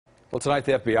Well, tonight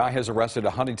the FBI has arrested a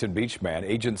Huntington Beach man.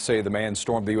 Agents say the man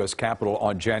stormed the U.S. Capitol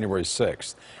on January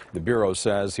 6th. The Bureau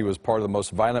says he was part of the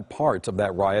most violent parts of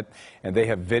that riot, and they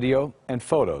have video and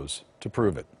photos to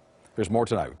prove it. There's more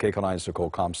tonight with KCAL 9's Nicole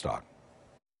Comstock.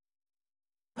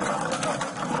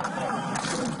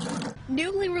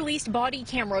 Newly released body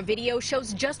camera video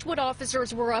shows just what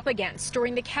officers were up against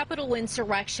during the Capitol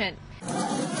insurrection.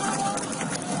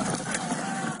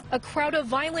 A crowd of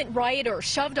violent rioters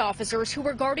shoved officers who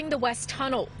were guarding the West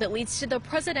Tunnel that leads to the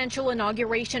presidential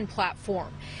inauguration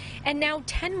platform. And now,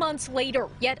 10 months later,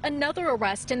 yet another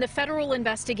arrest in the federal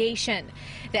investigation.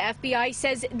 The FBI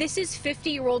says this is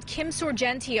 50-year-old Kim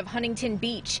Sorgenti of Huntington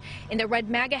Beach in the red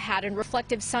MAGA hat and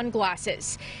reflective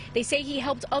sunglasses. They say he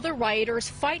helped other rioters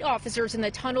fight officers in the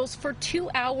tunnels for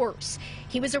 2 hours.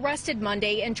 He was arrested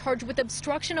Monday and charged with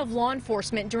obstruction of law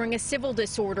enforcement during a civil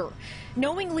disorder,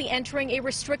 knowingly entering a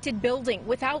restricted building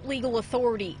without legal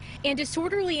authority, and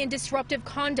disorderly and disruptive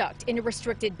conduct in a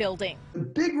restricted building. A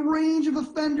big range of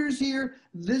offenders here.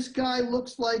 This guy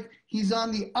looks like he's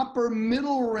on the upper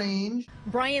middle range.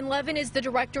 Brian Levin is the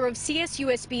director of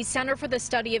CSUSB's Center for the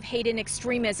Study of Hate and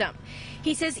Extremism.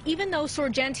 He says even though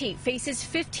Sorgenti faces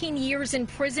 15 years in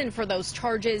prison for those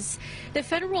charges, the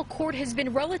federal court has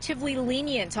been relatively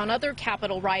lenient on other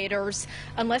Capitol rioters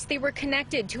unless they were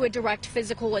connected to a direct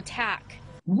physical attack.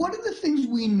 One of the things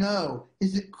we know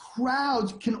is that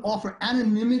crowds can offer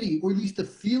anonymity, or at least the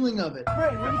feeling of it.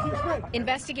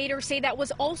 Investigators say that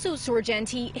was also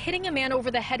Sorgenti hitting a man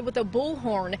over the head with a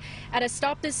bullhorn at a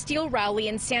Stop the Steal rally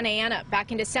in Santa Ana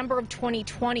back in December of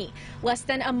 2020, less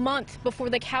than a month before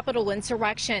the Capitol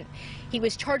insurrection. He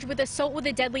was charged with assault with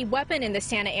a deadly weapon in the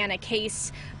Santa Ana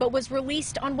case, but was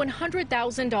released on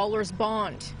 $100,000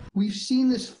 bond. We've seen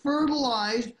this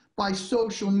fertilized by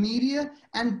social media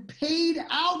and paid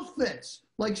outfits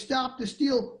like Stop the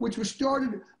Steal, which was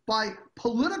started by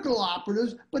political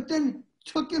operatives, but then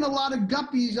took in a lot of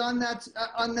guppies on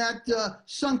that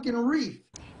sunken reef.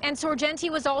 And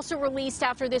Sorgenti was also released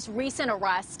after this recent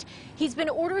arrest. He's been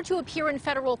ordered to appear in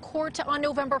federal court on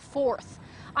November 4th.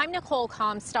 I'm Nicole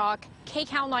Comstock,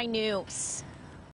 KCAL 9 News.